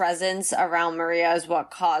 her presence around Maria is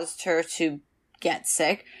what caused her to get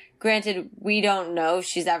sick. Granted, we don't know if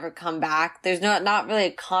she's ever come back. There's not really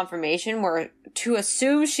a confirmation. We're to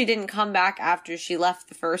assume she didn't come back after she left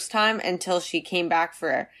the first time until she came back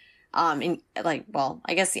for,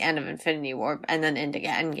 I guess the end of Infinity War and then into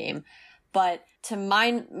Endgame. But to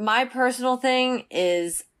my personal thing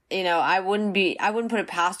is, I wouldn't put it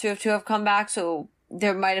past her to have come back, so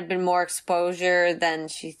there might have been more exposure than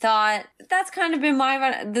she thought. That's kind of been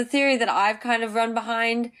the theory that I've kind of run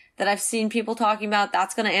behind, that I've seen people talking about.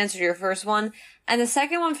 That's going to answer your first one. And the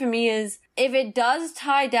second one for me is, if it does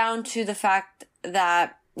tie down to the fact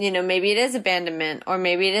that, maybe it is abandonment, or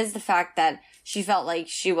maybe it is the fact that she felt like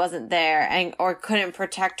she wasn't there or couldn't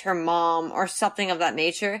protect her mom or something of that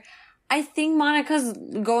nature, I think Monica's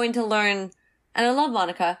going to learn, and I love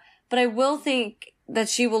Monica, but I will think that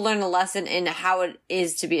she will learn a lesson in how it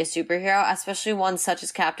is to be a superhero, especially one such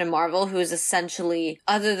as Captain Marvel, who is essentially,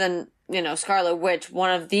 other than, Scarlet Witch,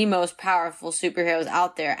 one of the most powerful superheroes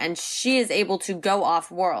out there. And she is able to go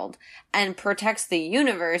off-world and protects the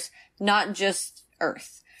universe, not just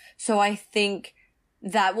Earth. So I think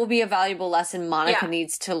that will be a valuable lesson Monica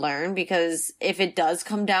needs to learn, because if it does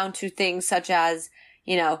come down to things such as,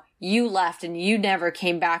 you left and you never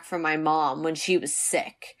came back for my mom when she was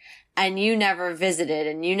sick, and you never visited,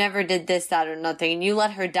 and you never did this, that, or nothing, and you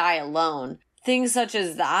let her die alone. Things such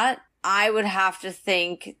as that, I would have to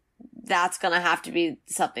think that's gonna have to be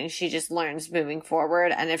something she just learns moving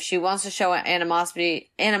forward. And if she wants to show animosity,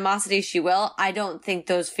 she will. I don't think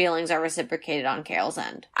those feelings are reciprocated on Carol's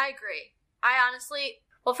end. I agree.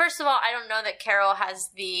 Well, first of all, I don't know that Carol has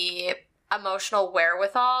the emotional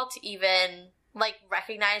wherewithal to even,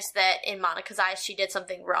 recognize that in Monica's eyes she did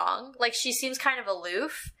something wrong. She seems kind of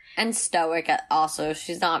aloof. And stoic also.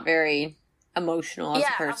 She's not very emotional as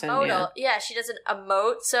a person. Yeah, she doesn't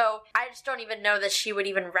emote, so I just don't even know that she would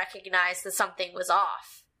even recognize that something was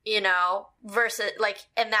off, versus,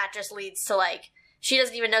 and that just leads to, she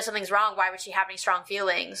doesn't even know something's wrong. Why would she have any strong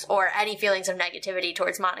feelings or any feelings of negativity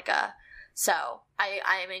towards Monica? So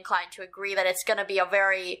I am inclined to agree that it's going to be a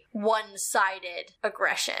very one-sided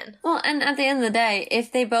aggression. Well, and at the end of the day,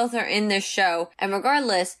 if they both are in this show, and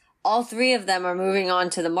regardless, all three of them are moving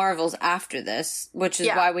on to the Marvels after this, which is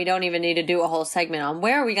why we don't even need to do a whole segment on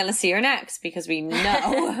where are we going to see her next, because we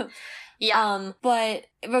know. But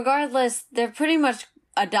regardless, they're pretty much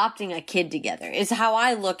adopting a kid together, is how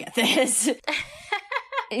I look at this.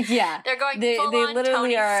 Yeah. They're going full on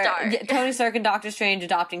Tony Stark. Tony Stark and Doctor Strange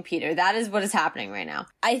adopting Peter. That is what is happening right now.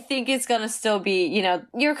 I think it's gonna still be,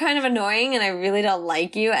 you're kind of annoying and I really don't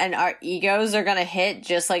like you, and our egos are gonna hit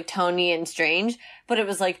just like Tony and Strange. But it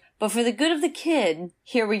was but for the good of the kid,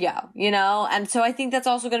 here we go, And so I think that's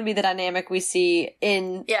also gonna be the dynamic we see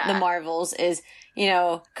in the Marvels is,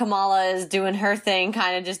 Kamala is doing her thing,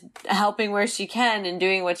 kind of just helping where she can and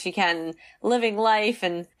doing what she can, living life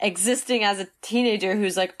and existing as a teenager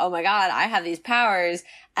who's oh my God, I have these powers.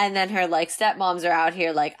 And then her stepmoms are out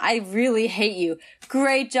here I really hate you.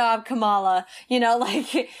 Great job, Kamala.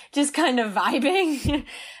 Just kind of vibing.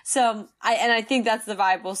 So I think that's the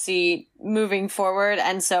vibe we'll see moving forward.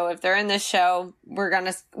 And so if they're in this show, we're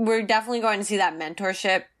definitely going to see that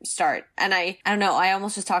mentorship start. And I don't know, I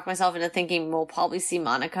almost just talked myself into thinking we'll probably see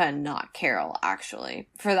Monica and not Carol, actually,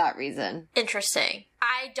 for that reason. Interesting.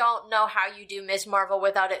 I don't know how you do Ms. Marvel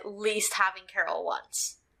without at least having Carol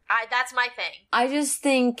once. That's my thing. I just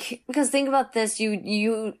think, because think about this,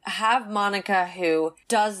 you have Monica who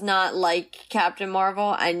does not like Captain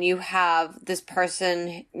Marvel, and you have this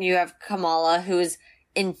person, you have Kamala, who is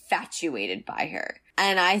infatuated by her.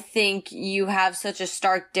 And I think you have such a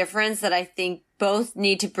stark difference that I think both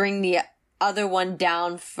need to bring the other one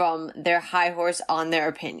down from their high horse on their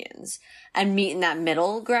opinions. and meet in that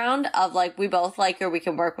middle ground of like, we both like her,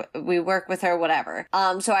 we work with her, whatever.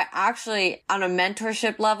 So I actually, on a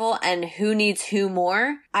mentorship level and who needs who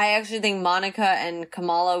more, I actually think Monica and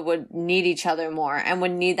Kamala would need each other more and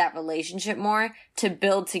would need that relationship more to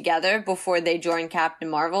build together before they join Captain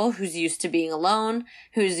Marvel, who's used to being alone,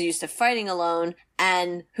 who's used to fighting alone,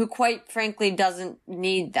 and who quite frankly doesn't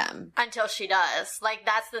need them. Until she does. Like,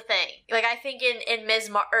 that's the thing. Like, I think in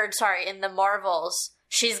in the Marvels,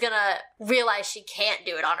 she's gonna realize she can't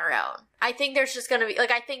do it on her own. I think there's just gonna be,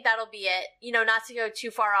 like, I think that'll be it. You know, not to go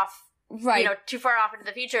too far off, right, too far off into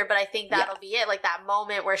the future, but I think that'll be it. Like, that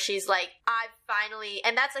moment where she's like, I've finally,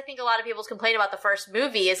 and that's, I think, a lot of people's complaint about the first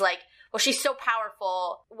movie is like, well, she's so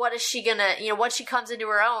powerful. What is she gonna, once she comes into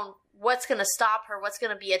her own, what's gonna stop her? What's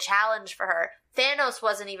gonna be a challenge for her? Thanos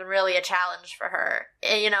wasn't even really a challenge for her,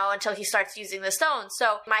 until he starts using the stones.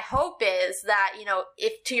 So my hope is that,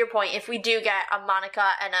 if, to your point, if we do get a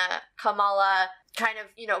Monica and a Kamala kind of,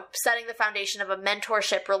 setting the foundation of a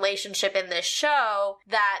mentorship relationship in this show,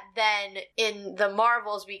 that then in the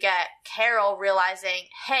Marvels we get Carol realizing,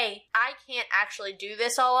 hey, I can't actually do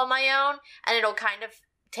this all on my own, and it'll kind of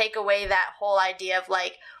take away that whole idea of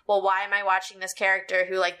like, well, why am I watching this character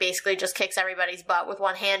who like basically just kicks everybody's butt with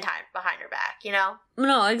one hand tied behind her back,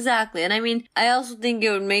 No, exactly. And I mean, I also think it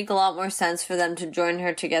would make a lot more sense for them to join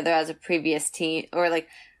her together as a previous team, or like,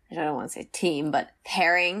 I don't want to say team, but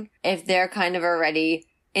pairing, if they're kind of already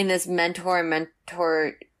in this mentee,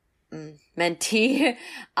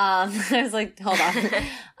 I was like, hold on,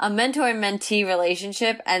 a mentor-mentee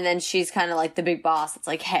relationship, and then she's kind of like the big boss. It's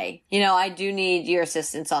like, hey, I do need your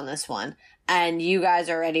assistance on this one. And you guys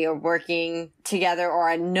already are working together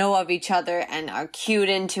or know of each other and are cued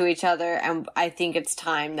into each other. And I think it's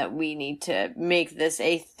time that we need to make this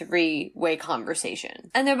a 3-way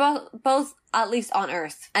conversation. And they're both at least on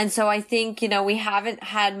Earth. And so I think, we haven't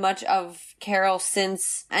had much of Carol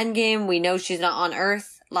since Endgame. We know she's not on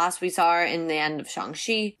Earth. Last we saw her in the end of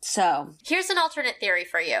Shang-Chi. So here's an alternate theory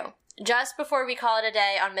for you. Just before we call it a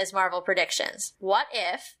day on Ms. Marvel predictions, what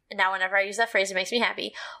if, and now whenever I use that phrase it makes me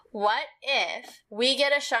happy, what if we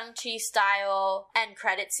get a Shang-Chi style end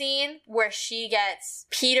credit scene where she gets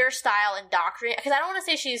Peter style indoctrinated? Because I don't want to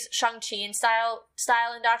say she's Shang-Chi style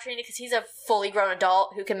indoctrinated, because he's a fully grown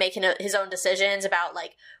adult who can make his own decisions about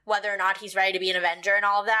like whether or not he's ready to be an Avenger and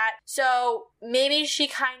all of that. So maybe she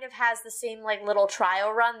kind of has the same like little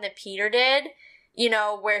trial run that Peter did,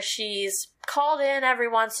 where she's called in every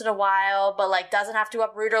once in a while, but like doesn't have to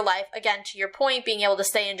uproot her life. Again, to your point, being able to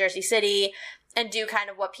stay in Jersey City and do kind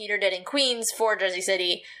of what Peter did in Queens for Jersey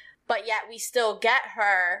City, but yet we still get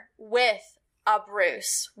her with a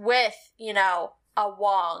Bruce, with, a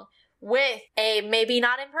Wong, with a, maybe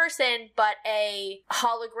not in person, but a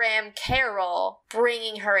hologram Carol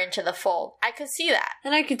bringing her into the fold. I could see that.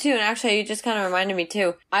 And I could too, and actually you just kind of reminded me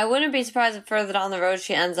too. I wouldn't be surprised if further down the road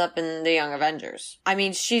she ends up in the Young Avengers. I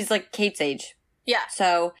mean, she's like Kate's age. Yeah.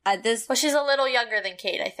 So at this... Well, she's a little younger than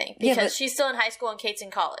Kate, I think, because she's still in high school and Kate's in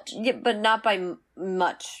college. Yeah, but not by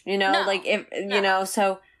much, No. Like, if,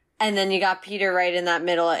 so... And then you got Peter right in that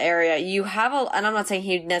middle area. You have and I'm not saying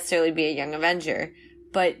he'd necessarily be a Young Avenger,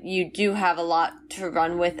 but you do have a lot to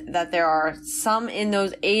run with, that there are some in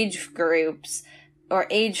those age groups or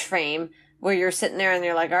age frame where you're sitting there and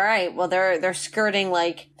you're like, all right, well, they're skirting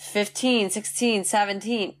like 15, 16,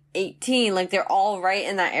 17, 18, like they're all right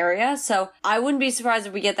in that area. So I wouldn't be surprised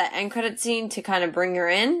if we get that end credit scene to kind of bring her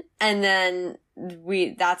in. And then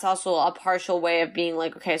that's also a partial way of being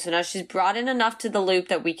like, okay, so now she's brought in enough to the loop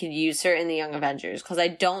that we could use her in the Young Avengers. Cause I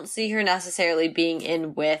don't see her necessarily being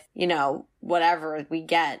in with, whatever we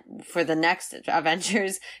get for the next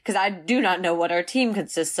Avengers. Cause I do not know what our team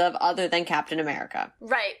consists of other than Captain America.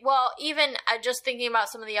 Right. Well, even just thinking about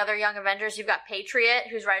some of the other Young Avengers, you've got Patriot,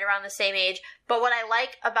 who's right around the same age. But what I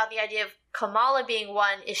like about the idea of Kamala being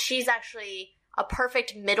one is she's actually a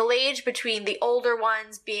perfect middle age between the older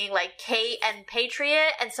ones being like Kate and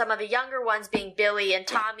Patriot and some of the younger ones being Billy and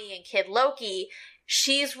Tommy and Kid Loki.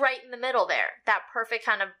 She's right in the middle there. That perfect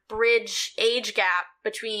kind of bridge age gap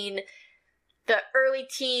between the early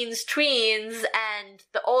teens, tweens, and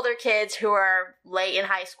the older kids who are late in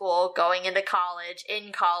high school, going into college,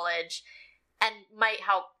 in college, and might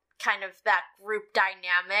help kind of that group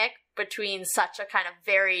dynamic between such a kind of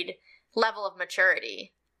varied level of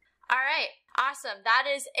maturity. All right. Awesome. That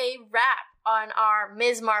is a wrap on our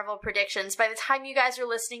Ms. Marvel predictions. By the time you guys are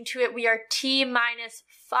listening to it, we are T-minus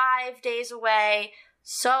 5 days away.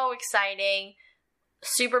 So exciting.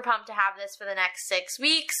 Super pumped to have this for the next 6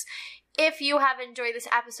 weeks. If you have enjoyed this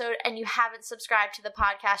episode and you haven't subscribed to the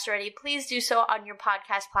podcast already, please do so on your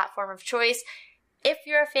podcast platform of choice. If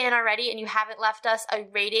you're a fan already and you haven't left us a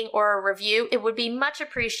rating or a review, it would be much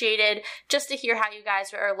appreciated just to hear how you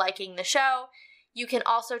guys are liking the show. You can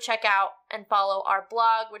also check out and follow our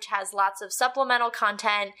blog, which has lots of supplemental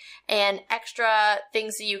content and extra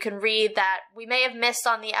things that you can read that we may have missed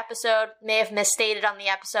on the episode, may have misstated on the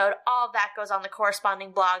episode. All of that goes on the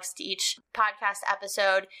corresponding blogs to each podcast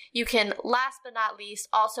episode. You can, last but not least,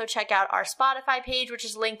 also check out our Spotify page, which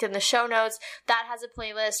is linked in the show notes. That has a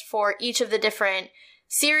playlist for each of the different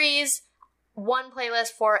series, one playlist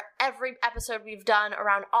for every episode we've done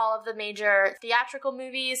around all of the major theatrical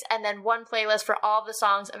movies, and then one playlist for all of the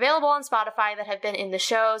songs available on Spotify that have been in the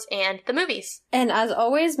shows and the movies. And as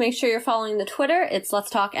always, make sure you're following the Twitter. It's Let's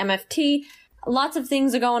Talk MFT. Lots of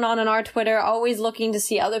things are going on our Twitter, always looking to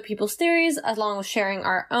see other people's theories, along with sharing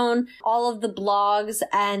our own. All of the blogs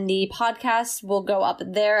and the podcasts will go up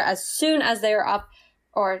there as soon as they are up.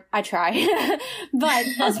 Or I try, but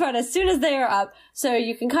that's right, as soon as they are up. So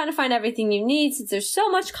you can kind of find everything you need since there's so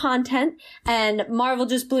much content, and Marvel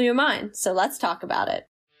just blew your mind. So let's talk about it.